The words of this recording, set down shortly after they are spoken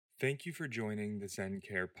Thank you for joining the Zen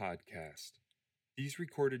Care podcast. These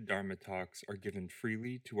recorded Dharma talks are given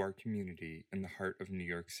freely to our community in the heart of New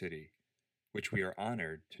York City, which we are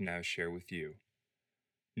honored to now share with you.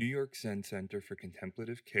 New York Zen Center for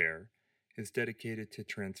Contemplative Care is dedicated to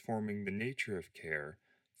transforming the nature of care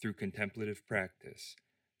through contemplative practice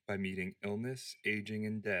by meeting illness, aging,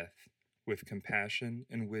 and death with compassion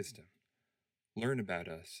and wisdom. Learn about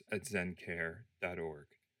us at zencare.org.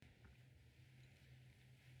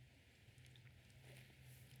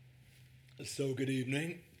 So, good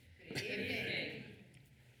evening. Good evening.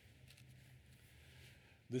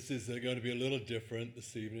 This is going to be a little different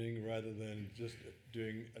this evening. Rather than just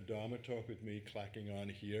doing a Dharma talk with me clacking on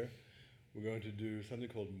here, we're going to do something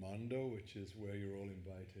called Mando, which is where you're all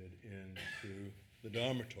invited into the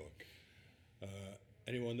Dharma talk.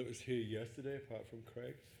 Anyone that was here yesterday, apart from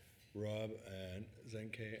Craig, Rob and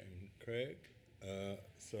Zenke and Craig.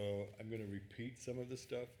 So I'm going to repeat some of the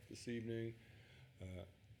stuff this evening.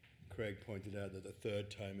 Craig pointed out that the third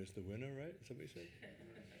time is the winner, right? Is that what he said?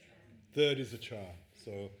 Third is a charm.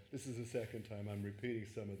 So this is the second time I'm repeating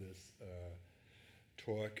some of this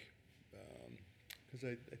talk because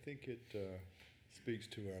I think it speaks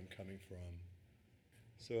to where I'm coming from.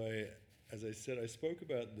 So as I said, I spoke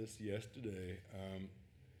about this yesterday.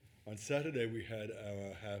 On Saturday we had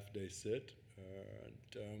our half-day sit,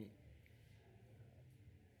 and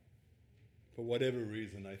for whatever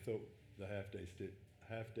reason I thought the half-day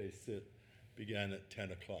sit began at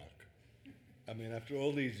 10 o'clock. I mean, after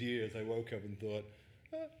all these years, I woke up and thought,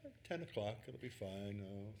 10 o'clock, it'll be fine.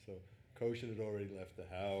 Oh. So Koshin had already left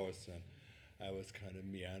the house, and I was kind of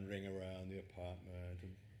meandering around the apartment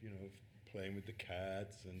and, playing with the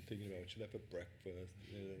cats and thinking about what should I have for breakfast.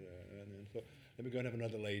 And then thought, let me go and have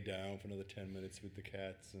another lay down for another 10 minutes with the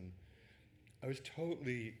cats. And I was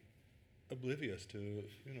totally oblivious to,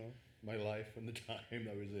 my life and the time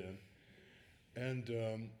I was in. And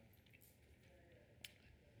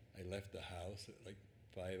I left the house at like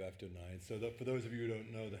 5 after 9. So for those of you who don't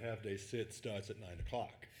know, the half-day sit starts at 9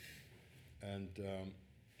 o'clock. And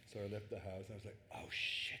so I left the house and I was like, oh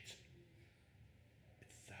shit,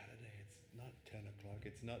 it's Saturday, it's not 10 o'clock,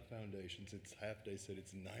 it's not foundations, it's half-day sit,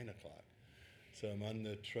 it's 9 o'clock. So I'm on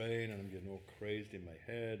the train and I'm getting all crazed in my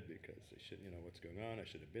head because I should, what's going on, I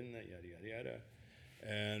should have been there, yada, yada, yada.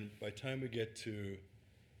 And by the time we get to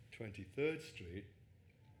 23rd Street,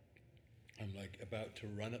 I'm like about to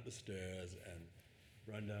run up the stairs and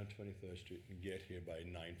run down 23rd Street and get here by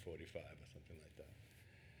 9:45 or something like that.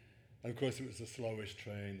 And of course it was the slowest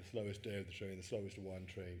train, the slowest day of the train, the slowest one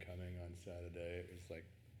train coming on Saturday. It was like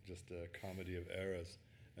just a comedy of errors.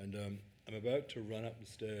 And I'm about to run up the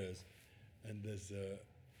stairs and there's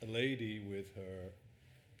a lady with her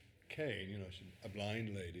cane, a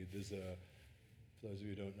blind lady. For those of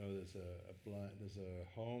you who don't know, there's a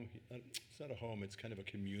home. It's not a home. It's kind of a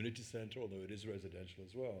community center, although it is residential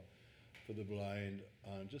as well, for the blind,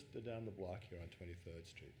 just down the block here on 23rd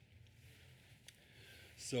Street.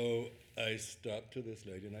 So I stopped to this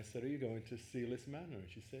lady and I said, "Are you going to Sealis Manor?" And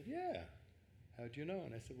she said, "Yeah." "How do you know?"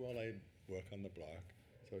 And I said, "Well, I work on the block."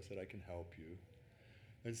 So I said, "I can help you."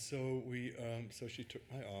 And so so she took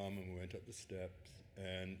my arm and we went up the steps.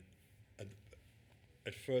 And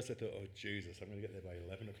at first I thought, oh Jesus, I'm going to get there by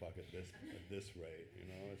 11 o'clock at this rate,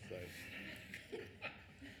 It's like.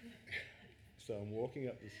 So I'm walking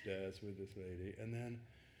up the stairs with this lady, and then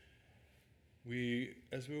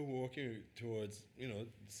as we were walking towards,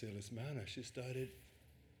 Sealis Manor, she started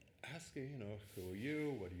asking, who are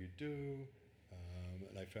you? What do you do?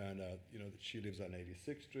 And I found out, that she lives on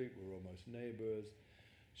 86th Street. We're almost neighbors.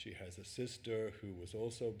 She has a sister who was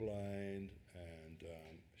also blind, and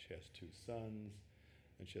she has 2 sons.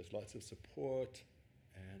 And she has lots of support,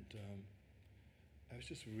 and I was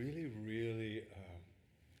just really, really,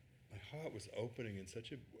 my heart was opening in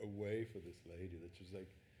such a way for this lady that she was like,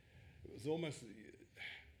 it was almost,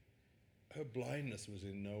 her blindness was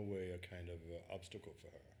in no way a kind of obstacle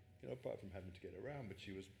for her, apart from having to get around, but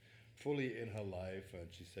she was fully in her life, and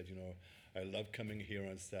she said, I love coming here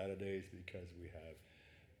on Saturdays because we have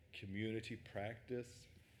community practice,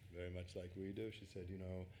 very much like we do. She said,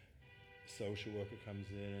 social worker comes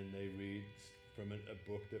in and they read from a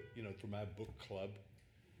book that, from our book club.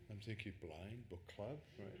 I'm thinking, blind book club,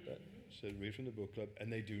 right? So they read from the book club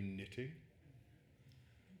and they do knitting.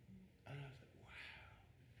 And I was like, wow.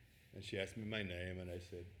 And she asked me my name and I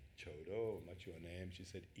said, Chodo, what's your name? She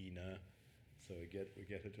said, Ina. So we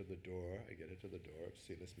get her to the door. I get her to the door of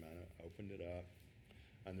Sealis Manor, opened it up.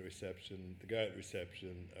 And the guy at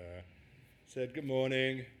reception said, good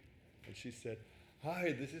morning. And she said,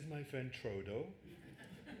 hi, this is my friend Trodo.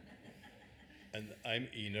 And I'm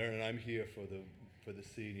Ina, and I'm here for the for the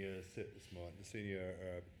senior sit this morning, the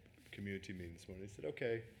senior community meeting this morning. He said,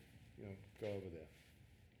 okay, go over there.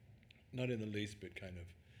 Not in the least bit kind of,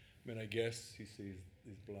 I guess he sees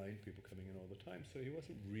these blind people coming in all the time, so he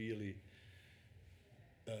wasn't really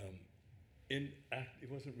in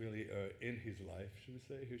his life, should we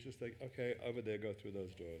say. He was just like, okay, over there, go through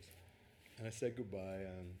those doors. And I said goodbye,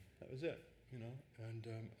 and that was it, And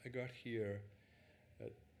I got here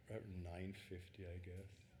at around 9:50, I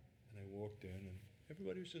guess, and I walked in, and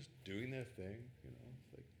everybody was just doing their thing,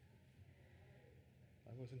 It's like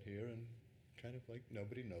I wasn't here, and kind of like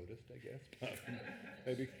nobody noticed, I guess,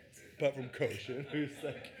 apart from Koshin, who's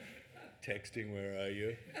like texting, "Where are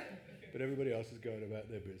you?" But everybody else is going about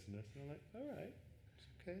their business, and I'm like, all right, it's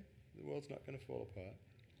okay. The world's not going to fall apart.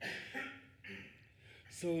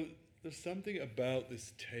 So there's something about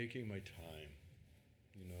this taking my time.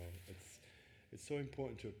 It's so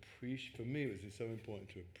important to appreciate. For me, it was so important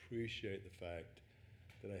to appreciate the fact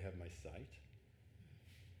that I have my sight,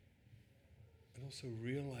 and also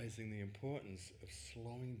realizing the importance of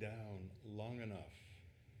slowing down long enough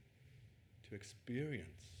to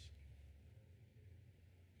experience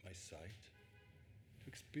my sight, to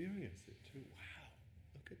experience it, to, wow,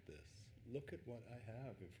 look at this. Look at what I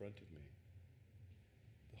have in front of me.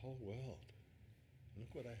 The whole world.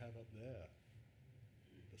 Look what I have up there.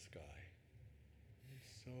 The sky.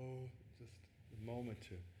 It's so just a moment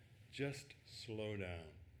to just slow down.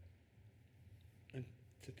 And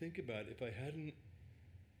to think about if I hadn't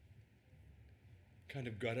kind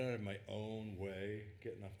of got out of my own way,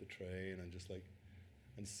 getting off the train and just like,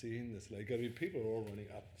 and seeing this lake. People are all running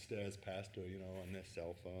upstairs past her, on their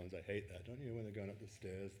cell phones. I hate that, don't you? When they're going up the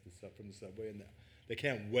stairs, from the subway, and they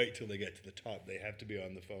can't wait till they get to the top. They have to be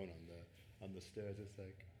on the phone on the stairs. It's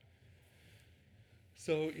like,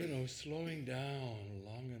 so slowing down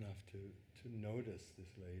long enough to notice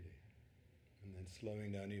this lady, and then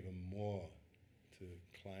slowing down even more to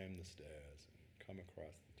climb the stairs and come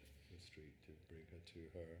across the street to bring her to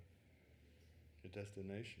her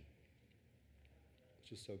destination. It's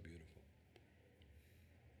just so beautiful.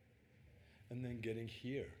 And then getting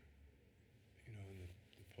here, and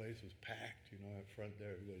the place was packed, out front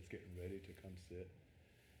there, everybody's getting ready to come sit.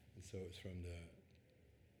 And so it's from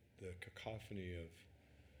the cacophony of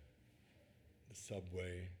the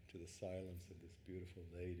subway to the silence of this beautiful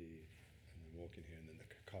lady, and then walking here, and then the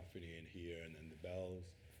cacophony in here, and then the bells,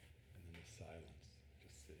 and then the silence,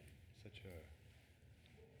 just sitting. Such a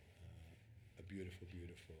beautiful,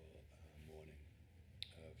 beautiful morning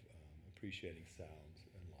of appreciating sounds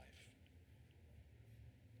and life.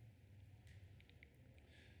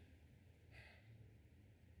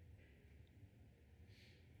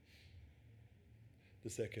 The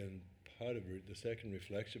second part of it, the second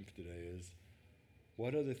reflection for today is,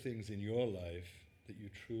 what are the things in your life that you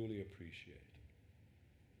truly appreciate?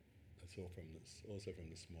 That's also from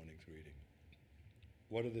this morning's reading.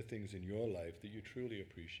 What are the things in your life that you truly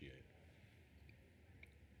appreciate?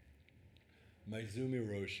 Maizumi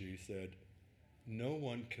Roshi said, no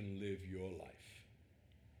one can live your life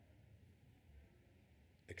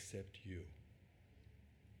except you.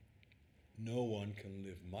 No one can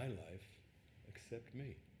live my life except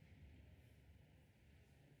me.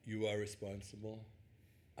 You are responsible.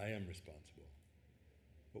 I am responsible.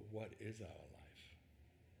 But what is our life?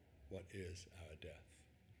 What is our death?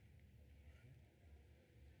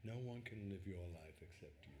 No one can live your life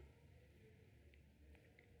except you.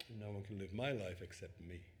 No one can live my life except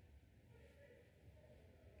me.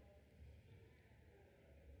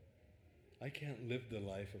 I can't live the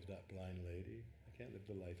life of that blind lady. I can't live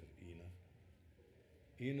the life of Ina.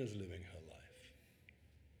 Ina's living her life.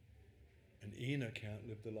 And Ina can't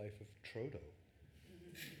live the life of Trodo.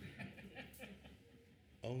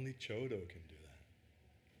 Only Chodo can do that.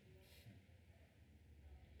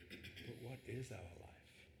 But what is our life?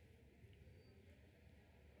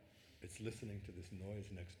 It's listening to this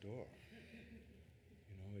noise next door.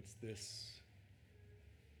 It's this.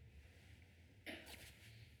 I'm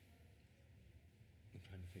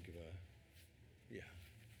trying to think of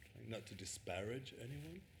trying not to disparage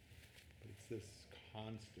anyone, but it's this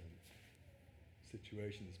constant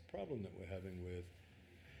situation, this problem that we're having with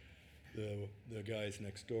the guys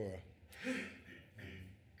next door.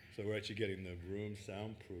 So we're actually getting the room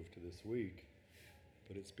soundproofed this week,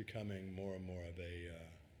 but it's becoming more and more of a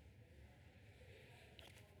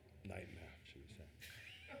nightmare, should we say.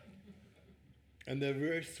 And they're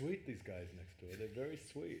very sweet, these guys next door. They're very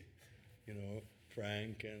sweet.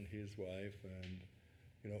 Frank and his wife,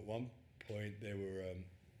 and at one point they were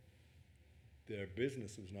their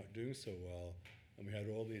business was not doing so well, and we had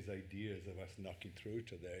all these ideas of us knocking through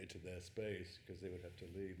into their space because they would have to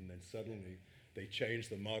leave, and then suddenly they change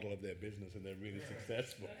the model of their business and they're really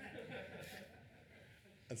successful.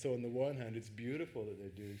 And so on the one hand, it's beautiful that they're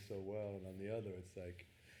doing so well, and on the other, it's like,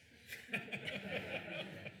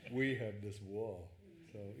 we have this wall.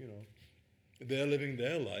 So, they're living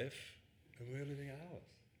their life, and we're living ours.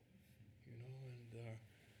 And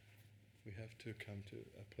we have to come to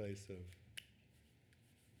a place of,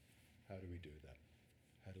 how do we do that?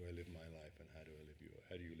 How do I live my life, and how do I live yours?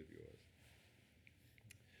 How do you live yours?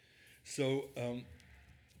 So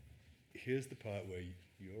here's the part where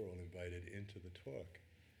you're all invited into the talk.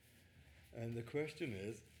 And the question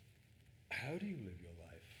is, how do you live your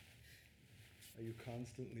life? Are you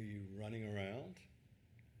constantly running around?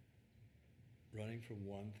 Running from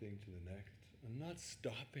one thing to the next? And not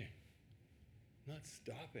stopping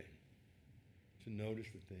to notice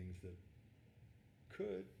the things that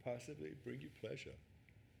could possibly bring you pleasure,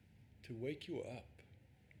 to wake you up.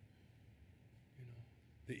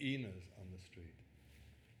 The Inas on the street.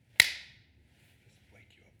 Just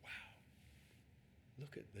wake you up. Wow.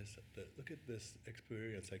 Look at this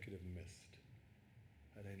experience I could have missed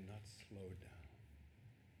had I not slowed down.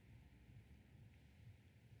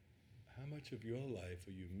 How much of your life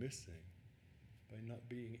are you missing by not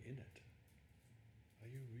being in it? Are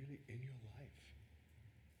you really in your life?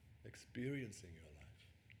 Experiencing your life?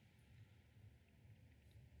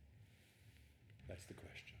 That's the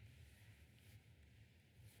question.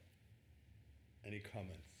 Any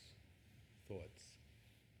comments, thoughts,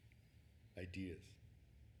 ideas,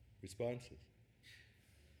 responses?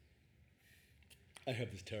 I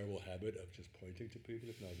have this terrible habit of just pointing to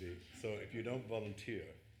people so if you don't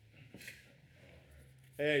volunteer.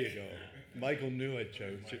 There you go. Michael knew I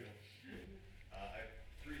chose you.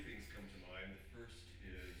 Three things come to mind. The first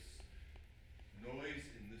is noise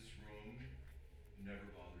in this room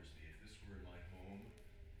never bothers me. If this were in my home,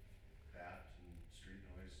 that and street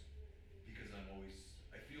noise, because I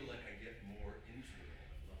feel like I get more into the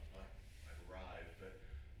moment. Not I arrive, but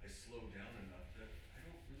I slow down enough that I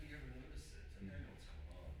don't really ever notice it. And I know what's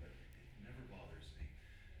going on, but it never bothers me.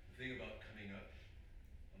 The thing about coming up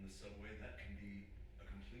on the subway, that can be a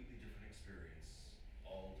completely different experience,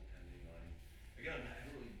 all depending on, again, I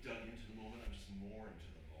haven't really dug into the moment, I'm just more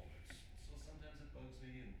into the moment. So sometimes it bugs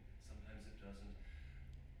me and sometimes it doesn't.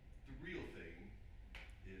 The real thing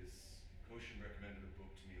is, Koshin recommended a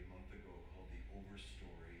book to me a month ago called The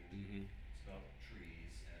Overstory. Mm-hmm. It's about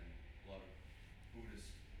trees and a lot of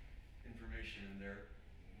Buddhist information in there,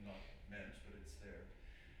 not meant, but it's there.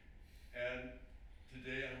 And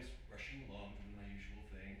today I was rushing along doing my usual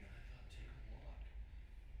thing, and I thought, take a walk.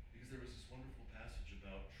 Because there was this wonderful passage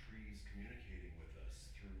about trees communicating with us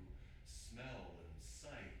through smell and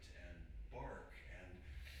sight and bark. And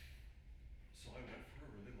so I went for a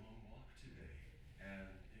really long walk today. And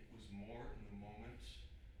it was more in the moment.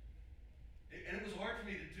 And it was hard for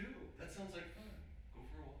me to do. That sounds like fun. Go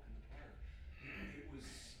for a walk in the park. It was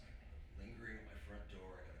lingering at my front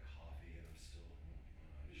door. I got a coffee and I'm still, I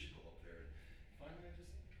should go up there. And finally I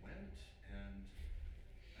just went, and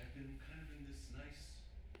I've been kind of in this nice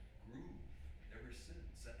groove ever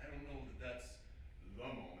since. I don't know that that's the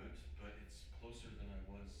moment, but it's closer than I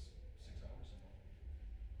was 6 hours ago.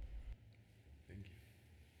 Thank you.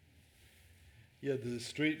 Yeah, the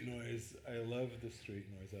street noise, I love the street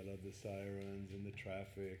noise. I love the sirens and the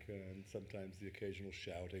traffic and sometimes the occasional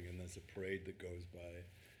shouting, and there's a parade that goes by. It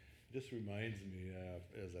just reminds me,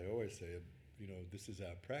 as I always say, this is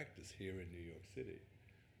our practice here in New York City.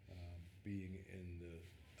 Being in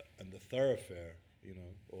the thoroughfare,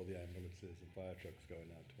 all the ambulances and fire trucks going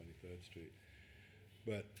down 23rd Street.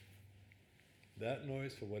 But that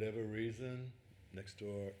noise, for whatever reason, next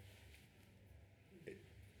door, it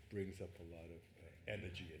brings up a lot of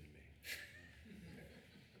energy in me.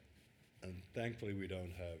 And thankfully we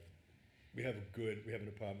have an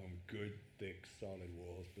apartment with good, thick, solid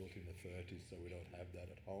walls built in the 30s, so we don't have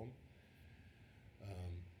that at home.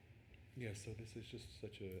 So this is just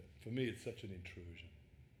for me, it's such an intrusion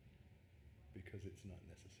because it's not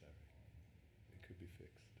necessary. It could be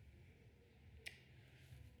fixed.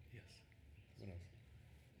 Yes. What else?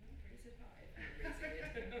 Raise it high.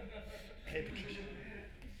 Raising it. Hey, Patricia.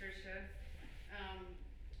 Patricia,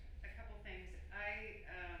 a couple things. I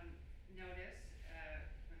notice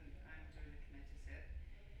when I'm doing the commit to sit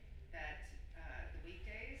that the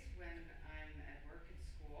weekdays when I'm at work at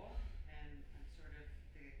school and I'm sort of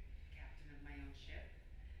the captain of my own ship,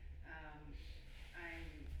 I'm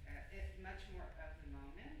much more of the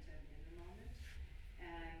moment and in the moment,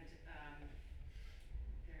 and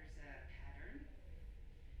there's a pattern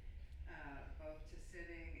both to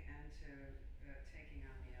sitting and to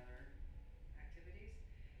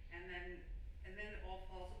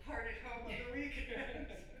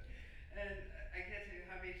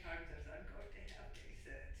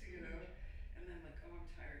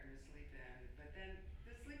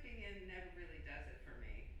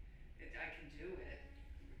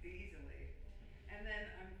And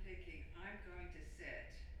then I'm thinking, I'm going to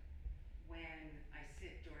sit when I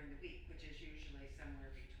sit during the week, which is usually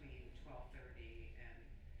somewhere between 12:30 and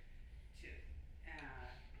 2.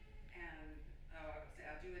 And so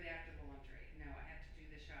I'll do it after the laundry. No, I have to do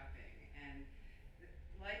the shopping. And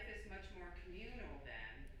life is much more communal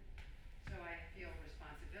then, so I feel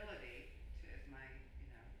responsibility to my,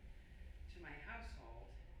 to my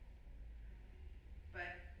household.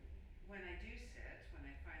 But when I do sit, when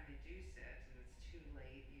I finally do sit, and it's too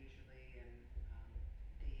late usually, and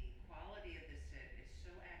the quality of the sit is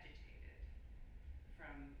so agitated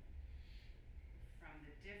from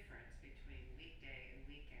the difference between weekday and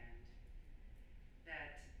weekend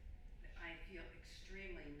that I feel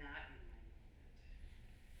extremely not in my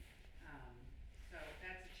moment. So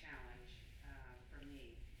that's a challenge for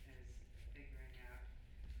me, is figuring out,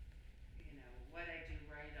 what I do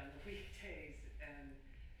right on the weekdays. And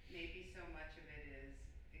maybe so much of it is,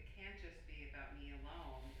 it can't just be about me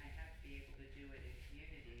alone. I have to be able to do it in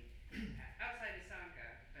community, outside of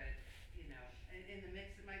Sangha, but, in the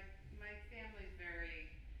midst of my family's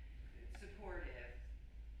very supportive.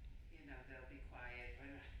 They'll be quiet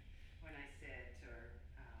when I sit, or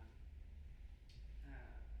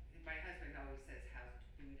my husband always says, "How's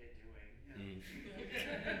Buddha doing?"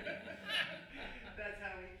 That's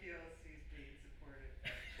how he feels he's being supportive.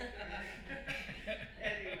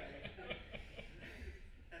 Anyway,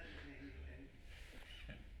 that doesn't mean anything.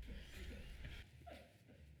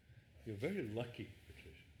 You're very lucky,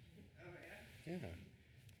 Patricia. Oh yeah? Yeah.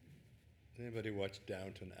 Does anybody watch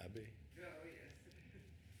Downton Abbey? Oh yes.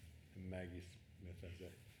 And Maggie Smith has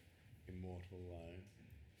that immortal line,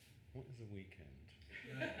 "What is a weekend?"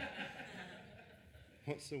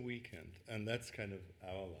 What's a weekend? And that's kind of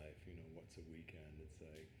our life, what's a weekend? It's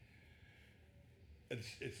like,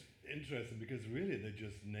 it's interesting because really they're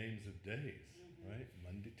just names of days, right?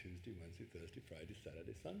 Monday, Tuesday, Wednesday, Thursday, Friday,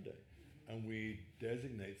 Saturday, Sunday. And we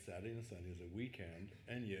designate Saturday and Sunday as a weekend,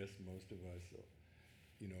 and yes, most of us,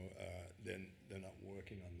 then they're not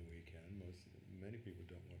working on the weekend. Many people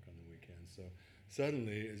don't work on the weekend. So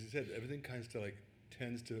suddenly, as you said, everything kind of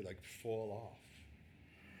tends to fall off.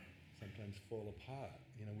 Sometimes fall apart.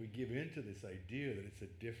 We give into this idea that it's a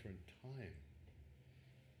different time,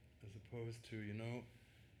 as opposed to,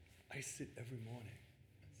 I sit every morning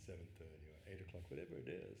at 7:30 or 8 o'clock, whatever it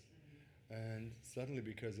is, and suddenly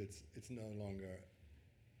because it's no longer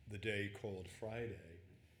the day called Friday,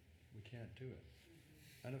 we can't do it.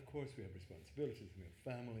 And of course we have responsibilities, we have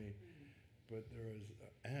family, but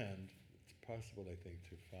and it's possible, I think,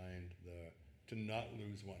 to not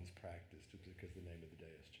lose one's practice just because the name of the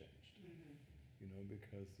day has changed.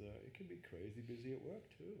 Because it can be crazy busy at work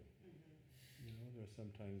too. There are some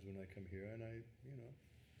times when I come here and I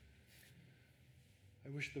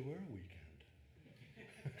wish there were a weekend.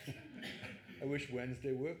 I wish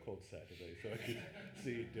Wednesday were called Saturday so I could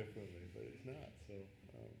see it differently, but it's not.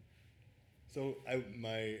 So I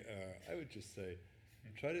would just say,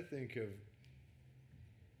 try to think of,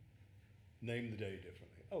 name the day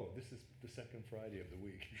differently. Oh, this is the second Friday of the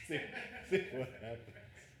week. see what happens.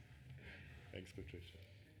 Thanks, Patricia.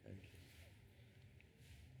 Thank you.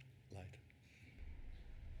 Light.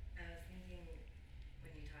 I was thinking,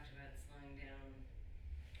 when you talked about slowing down,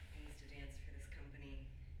 I used to dance for this company,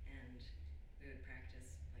 and we would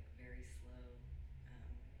practice very slow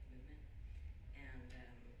movement. And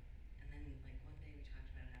then one day we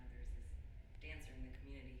talked about how there's this dancer in the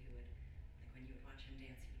community who would, when you would watch him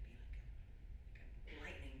dance, he would be like a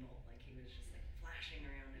lightning bolt, he was just flashing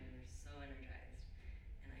around, and we were so energized.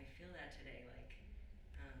 And I feel that today, I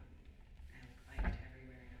have quiet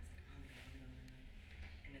everywhere, and I was oh my God, no.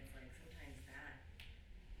 And it's sometimes that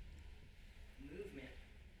movement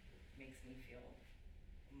makes me feel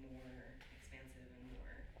more expansive and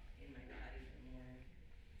more in my body and more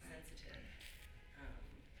sensitive.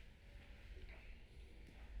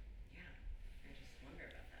 I just wonder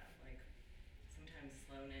about that. Sometimes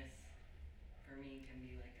slowness for me can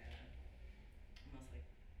be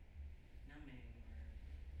almost numbing or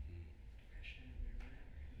depression or whatever.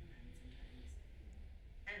 And sometimes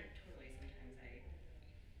I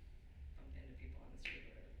bump into people on the street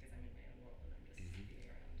or whatever because I'm in my own world and I'm just being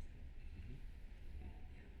around. So,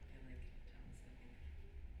 I like Thomas, I think,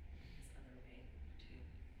 this other way too.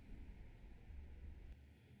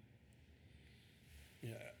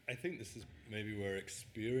 Yeah, I think this is maybe where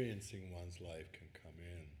experiencing one's life can come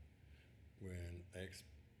in.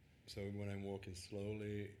 So when I'm walking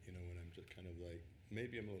slowly, when I'm just kind of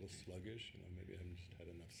maybe I'm a little sluggish, maybe I haven't just had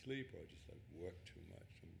enough sleep, or I just worked too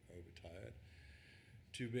much, I'm overtired.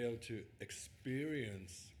 To be able to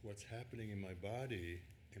experience what's happening in my body,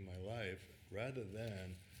 in my life, rather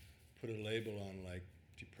than put a label on like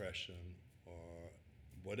depression or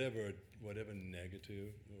whatever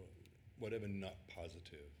negative or whatever not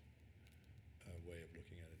positive way of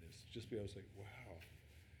looking at it is. Just be able to say, wow,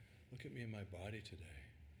 look at me in my body today.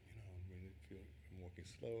 You know, I'm walking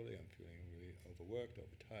slowly, I'm feeling really overworked,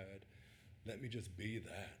 overtired. Let me just be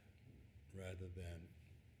that rather than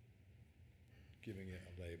giving it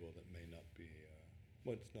a label that may not be,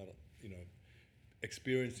 well, it's not,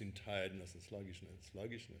 experiencing tiredness and sluggishness.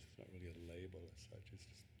 Sluggishness is not really a label as such, it's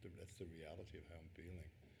just that's the reality of how I'm feeling.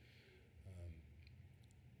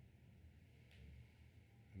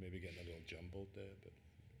 I may be getting a little jumbled there, but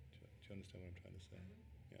do you understand what I'm trying to say?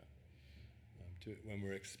 Yeah. When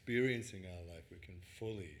we're experiencing our life, we can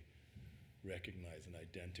fully recognize and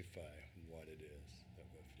identify what it is that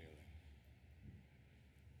we're feeling.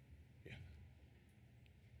 Yeah.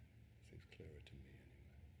 Seems clearer to me anyway.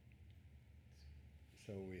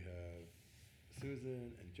 So we have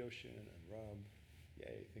Susan and Joshin and Rob.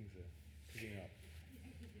 Yay, things are picking up.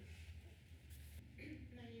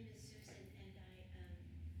 My name is Susan, and one of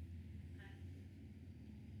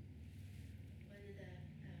the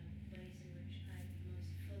ways in which I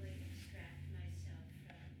most fully extract myself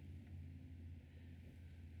from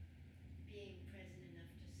being present enough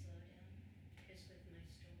to slow down is with my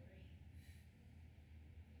story.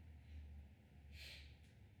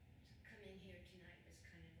 Coming here tonight was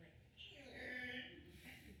kind of like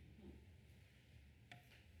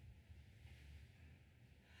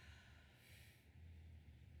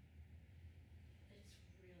it's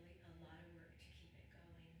really a lot of work to keep it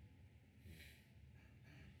going.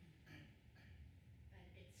 But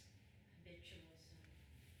it's habitual, so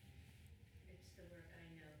it's the work I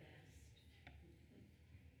know best.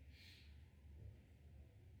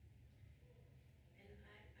 And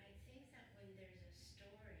I think that when there's a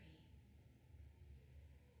story,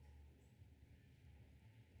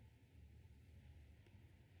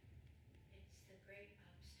 it's the great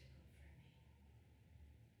obstacle for me.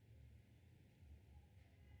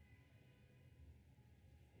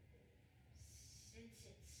 Since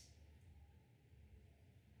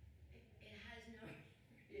it has no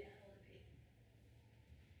reality,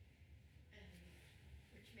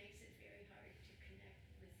 which makes it very hard to connect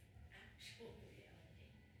with actual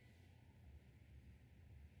reality.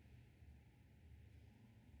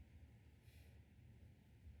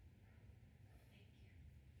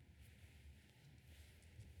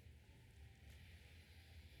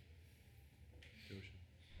 Thank you. Joshin.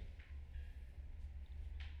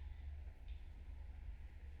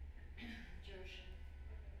 Joshin,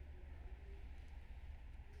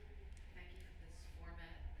 thank you for this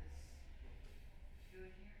format, this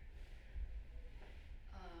doing here.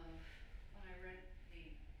 When I read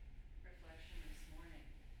the reflection this morning,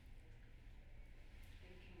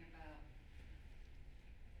 thinking about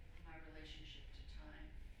my relationship to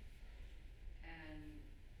time, and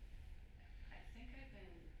I think I've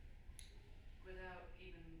been, without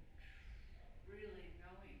even really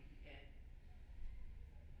knowing it,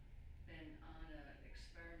 been on an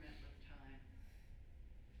experiment with time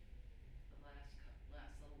the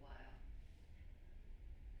last little while.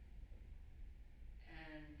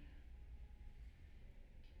 And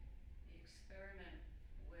the experiment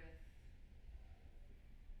with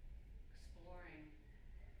exploring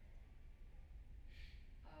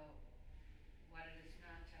what it is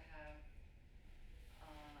not to have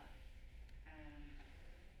an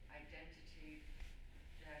identity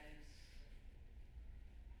that is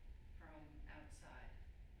from outside,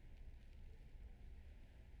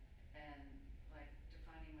 and like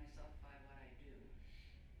defining myself by what I do,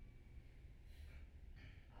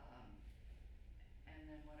 and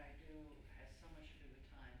then what I do has so much to do with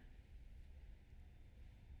time.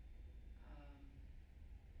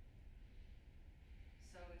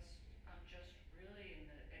 So I'm just really in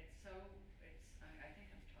the, I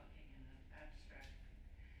think I'm talking in an abstract,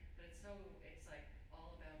 but it's like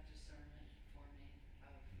all about discernment for me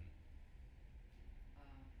of,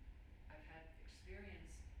 I've had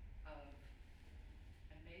experience of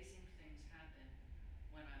amazing things happen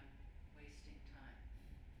when I'm wasting time.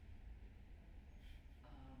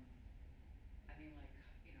 I mean, like,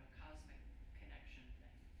 cosmic connection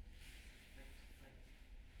thing. Like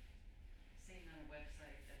seeing on a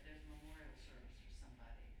website that there's a memorial service for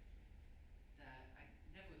somebody that I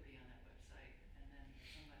never would be on that website, and then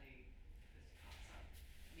somebody, this pops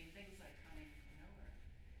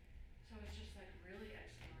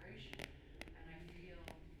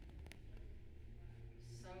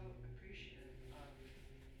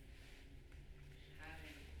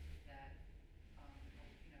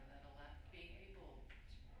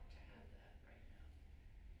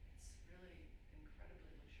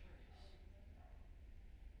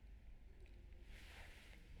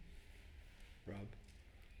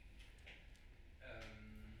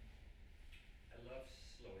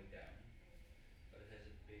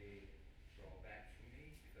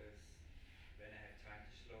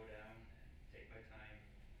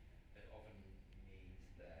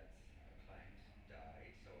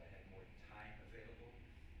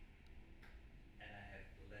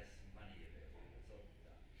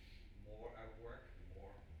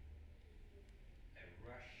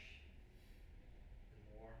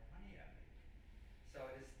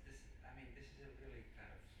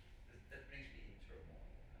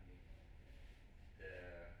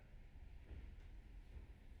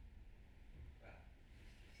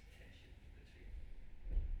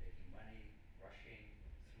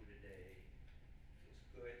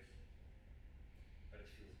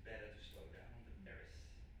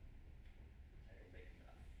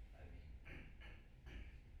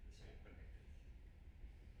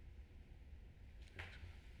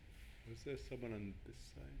Was there someone on this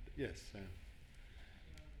side? Yes, Sam.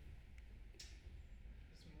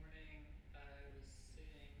 This morning I was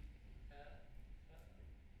sitting at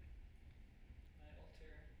my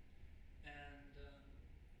altar, and I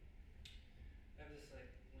have this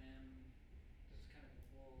like this kind of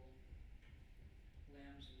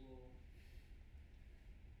lamb's wool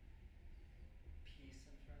piece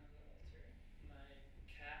in front of the altar. My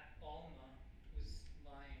cat Alma was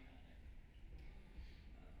lying on it.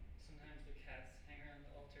 Sometimes the cats hang around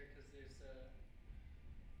the altar because we have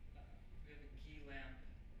a ghee lamp,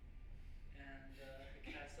 and the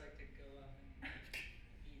cats like to go up and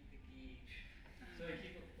eat the ghee. So I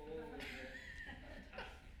keep a bowl of it on top.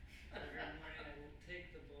 Every morning I will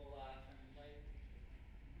take the bowl off and light the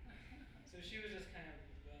ghee. So she was just kind of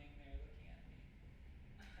laying there looking at me.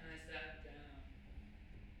 And I sat down,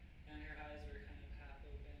 and her eyes were kind of half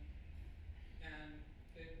open. And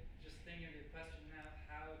just thinking of your question now,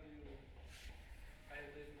 how do I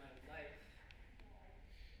live my life,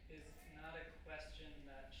 is not a question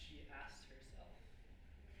that she asked herself.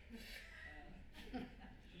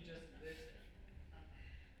 She just lives it.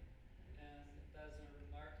 And that's a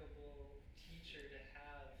remarkable teacher to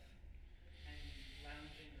have hanging,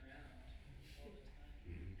 lounging around all the time.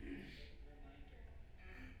 A reminder.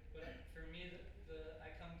 But for me,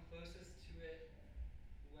 I come closest to it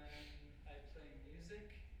when I play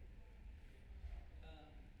music.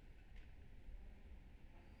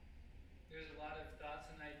 There's a lot of thoughts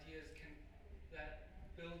and ideas that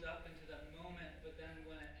build up into that moment, but then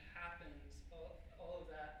when it happens, all of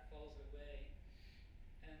that falls away,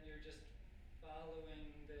 and you're just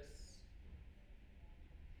following this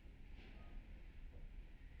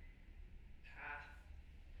path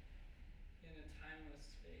in a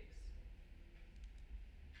timeless space.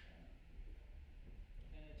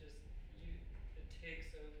 And it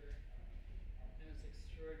takes over, and it's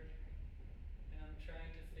extraordinary. And I'm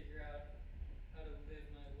trying to figure out how to live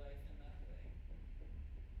my life in that way.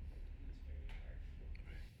 And it's very hard.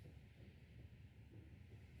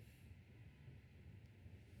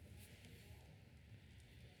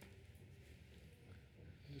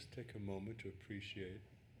 Just take a moment to appreciate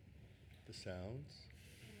the sounds.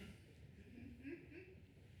 So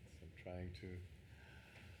I'm trying to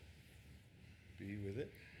be with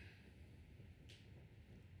it.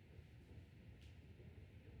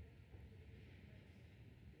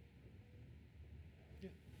 Yeah.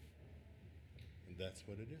 And that's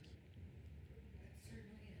what it is. It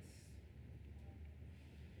certainly is.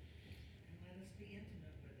 And let us be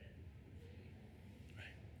intimate with it.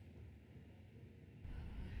 Right.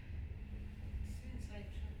 Since I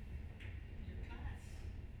took your class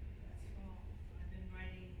last fall, I've been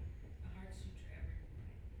writing a Heart Sutra every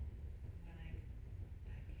morning when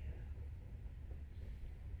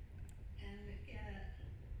I get up.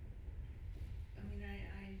 And I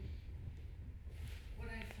mean, what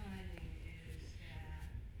I'm finding is that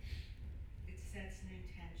it sets an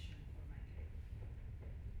intention for my day.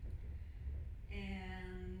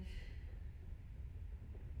 And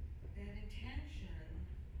that intention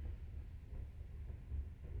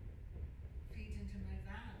feeds into my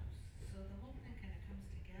vows. So the whole thing kind of comes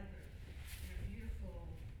together in a beautiful,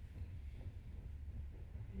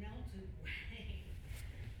 melted way.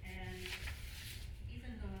 And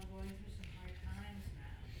even though I'm going through some hard times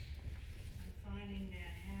now, I'm finding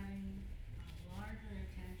that having a larger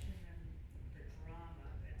intention than the drama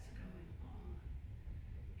that's going on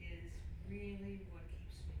is really what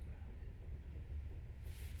keeps me grounded.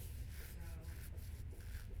 So that's what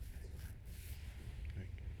Thank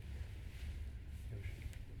you. Yoshi.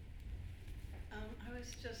 I was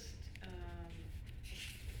just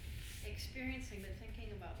experiencing, but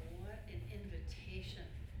thinking about what an invitation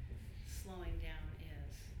slowing down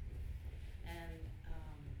is. And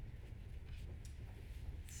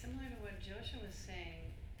similar to what Josha was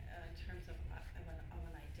saying in terms of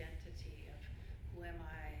an identity of who am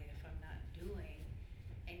I if I'm not doing,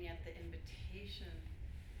 and yet the invitation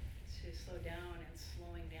to slow down and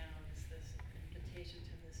slowing down is this invitation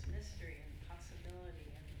to this mystery and possibility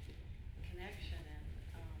and connection. And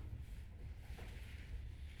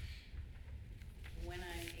when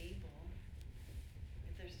I'm able,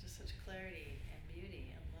 there's just such clarity and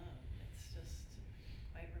beauty and love. It's just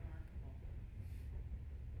quite remarkable.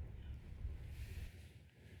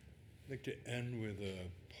 I'd like to end with a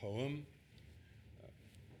poem.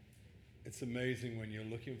 It's amazing when you're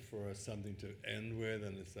looking for something to end with,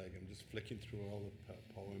 and it's like I'm just flicking through all the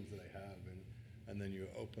poems that I have, and then you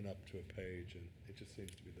open up to a page, and it just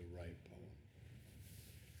seems to be the right poem.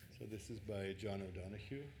 So this is by John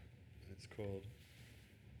O'Donohue, and it's called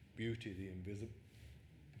Beauty, the Invisible.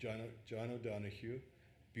 John O'Donohue,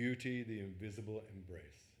 beauty, the invisible embrace.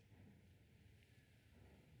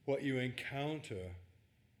 What you encounter,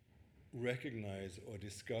 recognize, or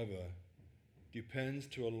discover depends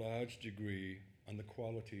to a large degree on the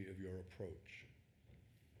quality of your approach.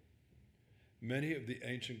 Many of the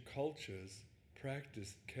ancient cultures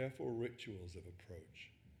practiced careful rituals of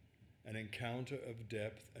approach. An encounter of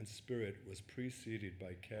depth and spirit was preceded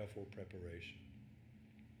by careful preparation.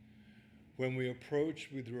 When we approach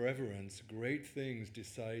with reverence, great things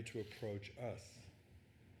decide to approach us.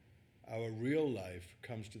 Our real life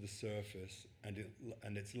comes to the surface,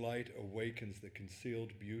 and its light awakens the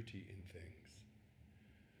concealed beauty in things.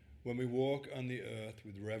 When we walk on the earth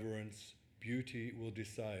with reverence, beauty will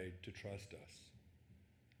decide to trust us.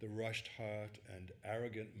 The rushed heart and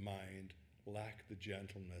arrogant mind lack the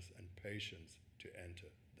gentleness and patience to enter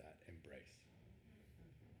that embrace.